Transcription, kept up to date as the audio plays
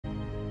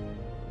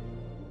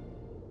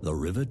The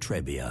River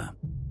Trebia,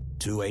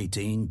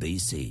 218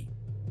 BC.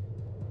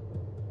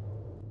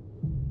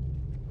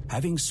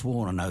 Having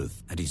sworn an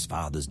oath at his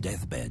father's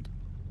deathbed,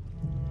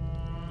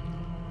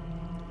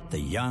 the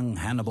young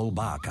Hannibal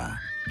Barca,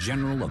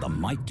 general of the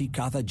mighty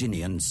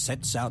Carthaginians,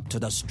 sets out to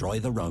destroy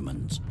the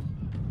Romans.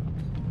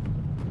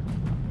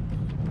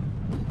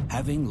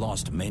 Having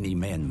lost many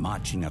men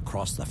marching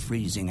across the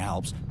freezing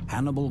Alps,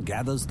 Hannibal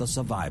gathers the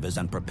survivors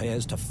and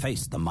prepares to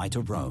face the might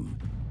of Rome.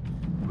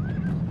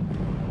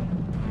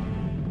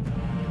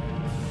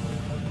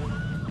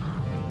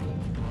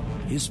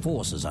 His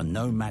forces are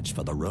no match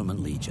for the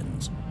Roman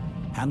legions.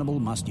 Hannibal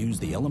must use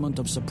the element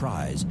of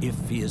surprise if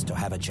he is to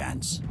have a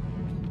chance.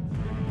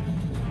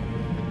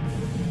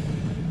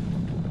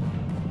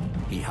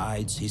 He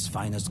hides his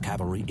finest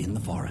cavalry in the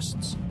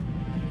forests,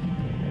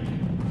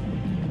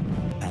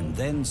 and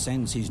then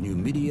sends his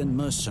Numidian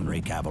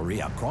mercenary cavalry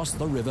across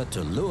the river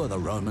to lure the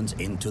Romans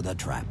into the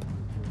trap.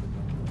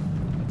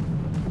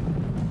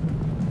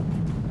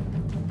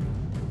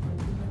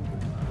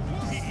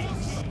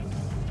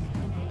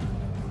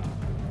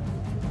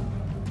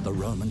 The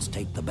Romans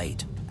take the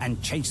bait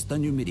and chase the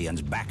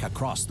Numidians back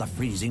across the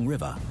freezing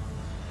river.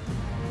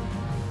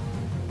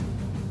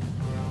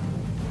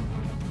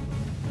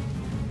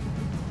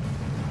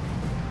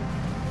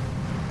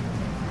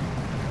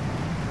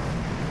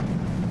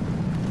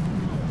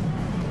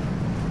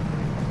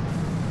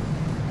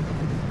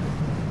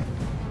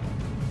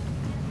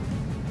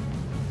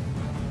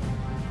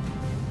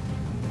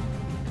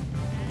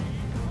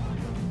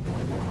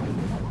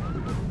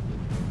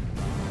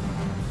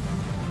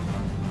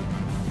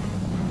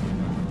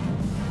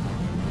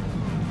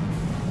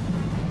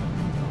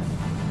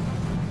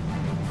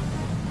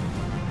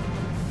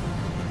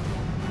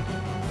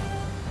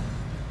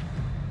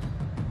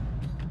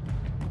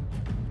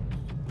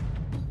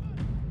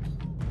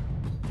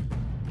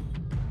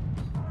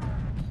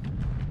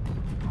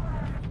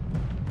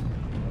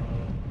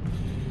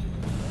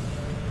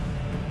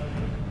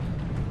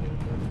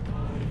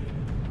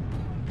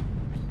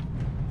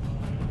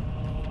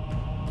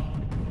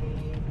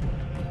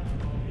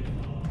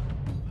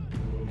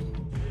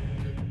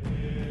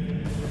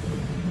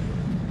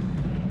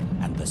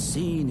 The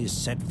scene is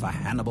set for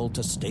Hannibal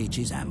to stage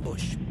his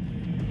ambush.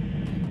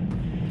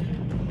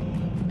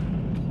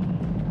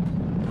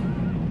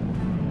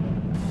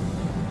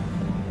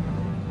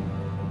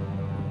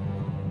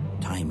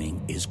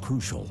 Timing is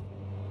crucial.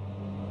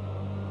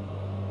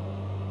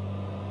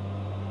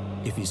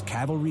 If his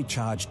cavalry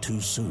charge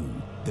too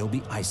soon, they'll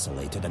be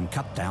isolated and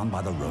cut down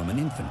by the Roman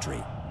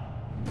infantry.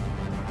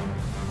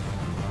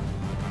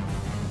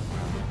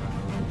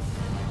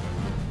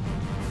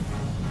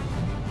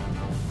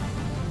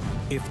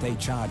 If they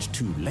charge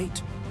too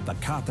late, the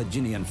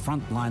Carthaginian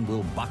front line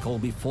will buckle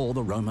before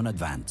the Roman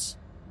advance.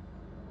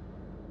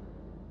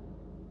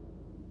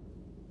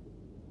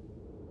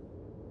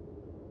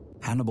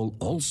 Hannibal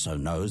also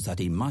knows that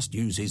he must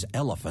use his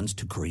elephants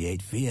to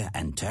create fear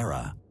and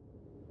terror.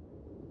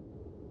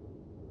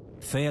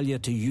 Failure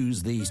to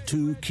use these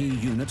two key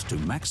units to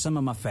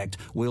maximum effect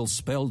will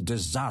spell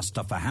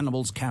disaster for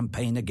Hannibal's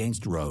campaign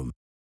against Rome.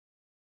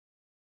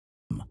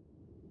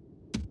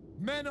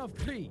 Men of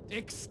Crete,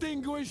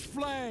 extinguish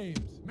flames!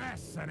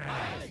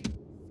 Mercenaries!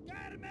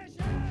 Skirmishers!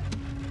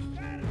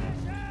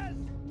 Skirmishers!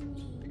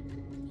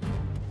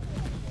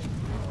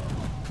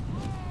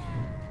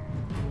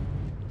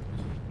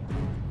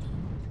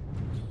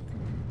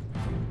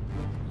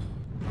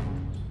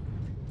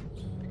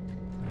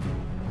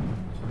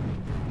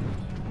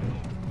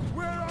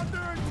 We're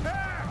under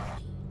attack!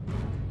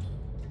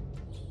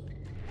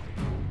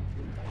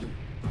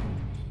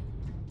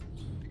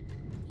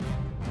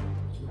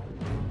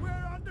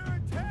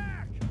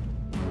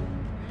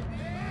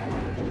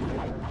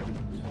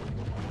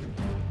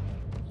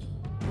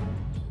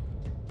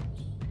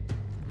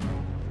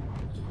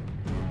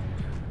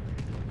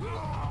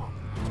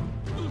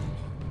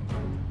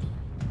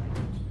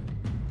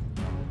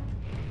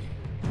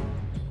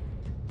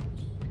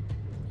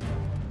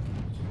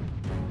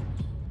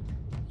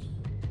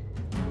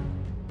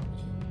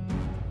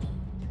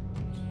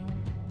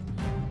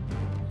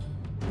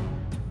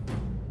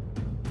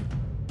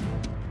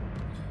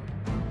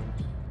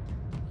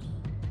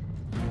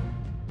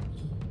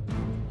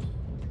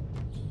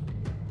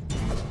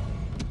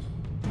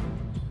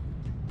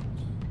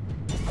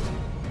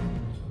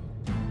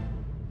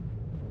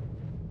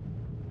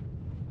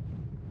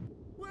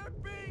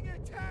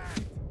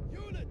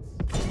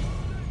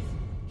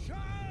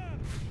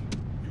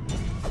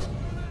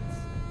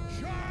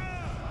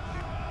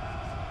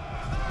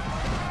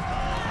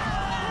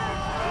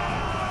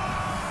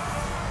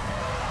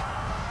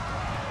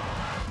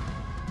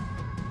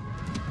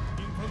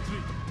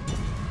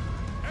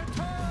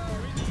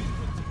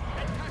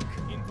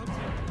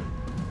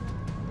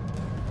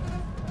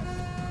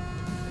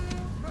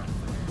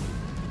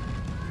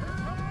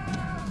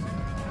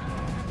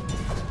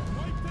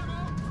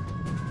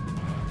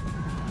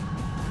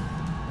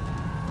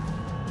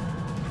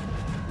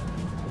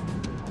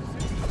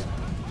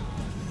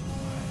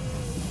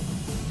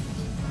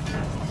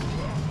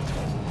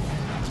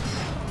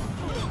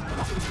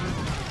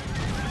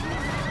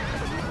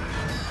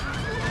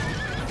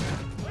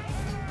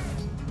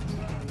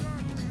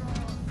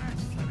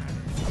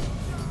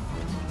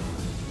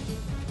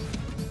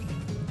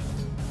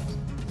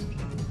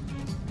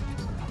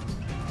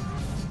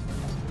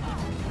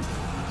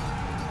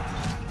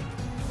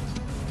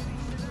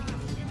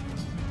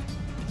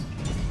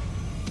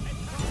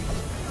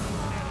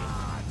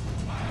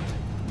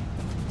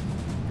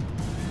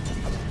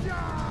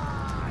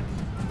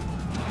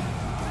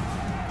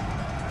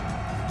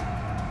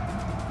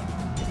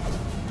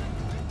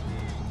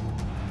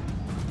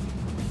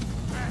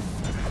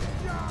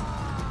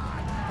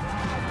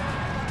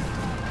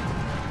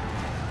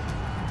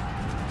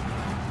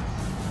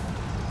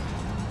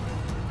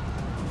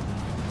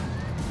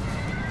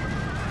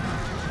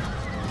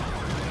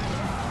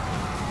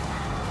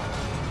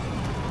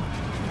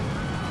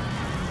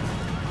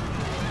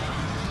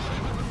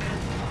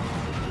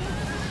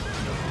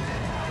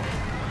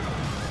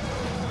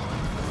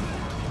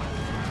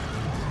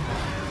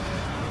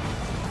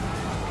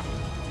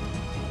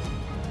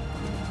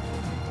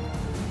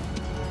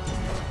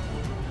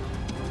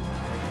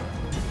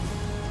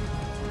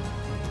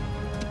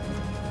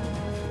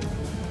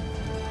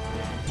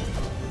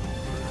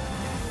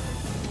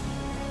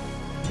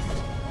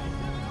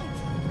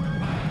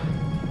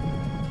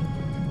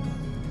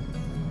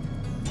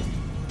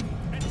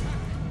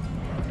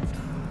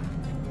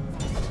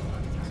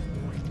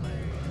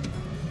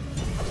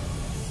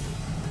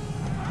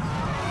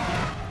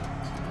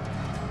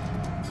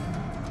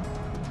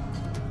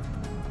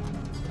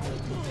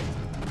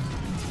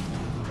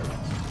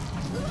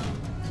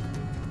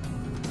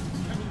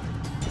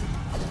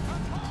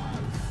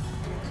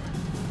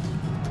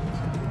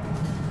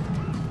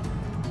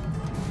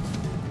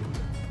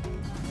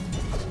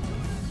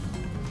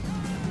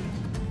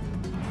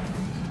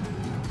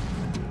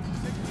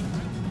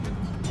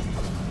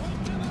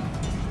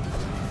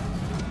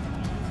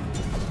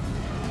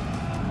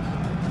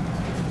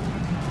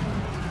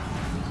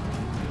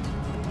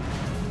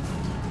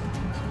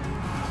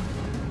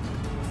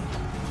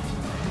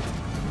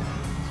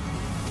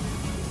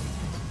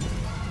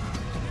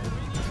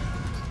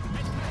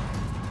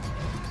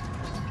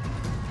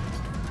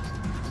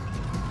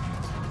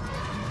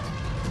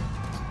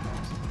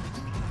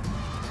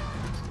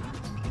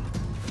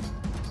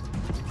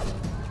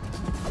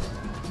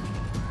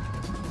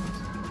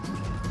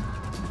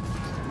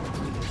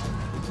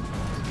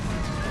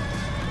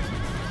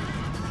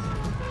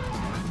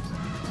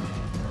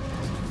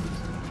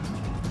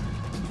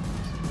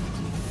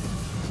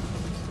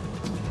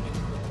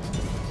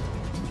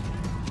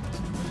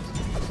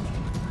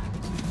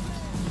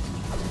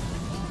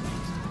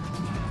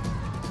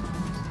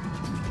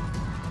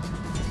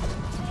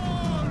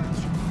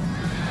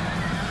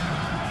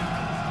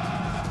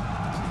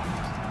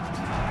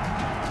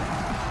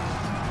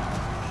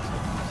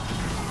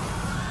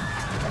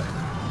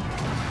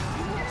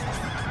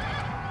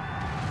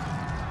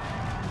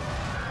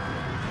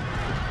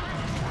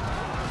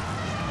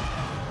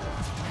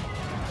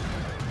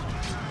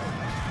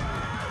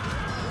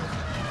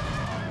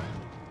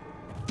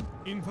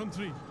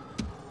 Infantry.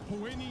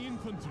 Hoeni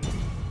infantry.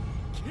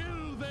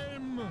 Kill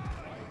them!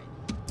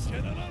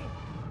 General!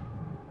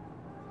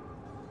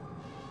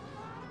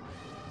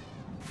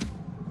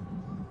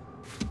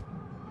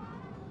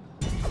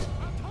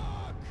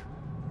 Attack!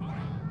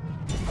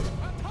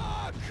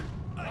 Attack!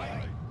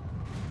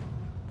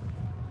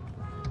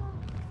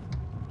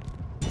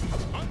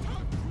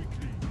 Attack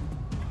quickly!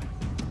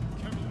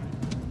 Cavalry.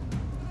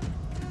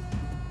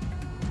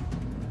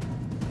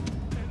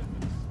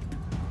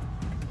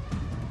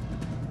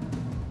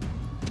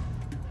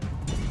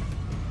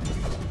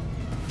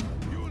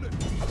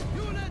 Units!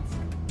 Units!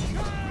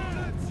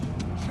 Units!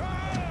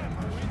 Charge!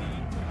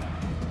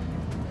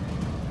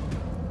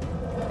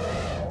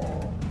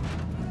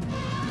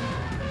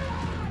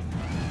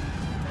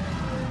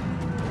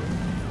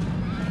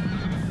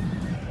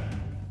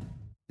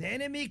 The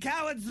enemy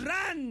cowards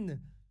run!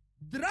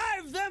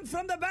 Drive them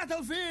from the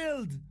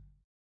battlefield!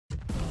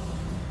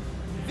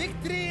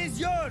 Victory is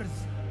yours,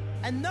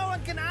 and no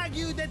one can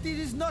argue that it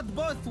is not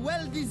both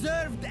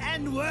well-deserved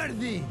and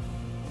worthy.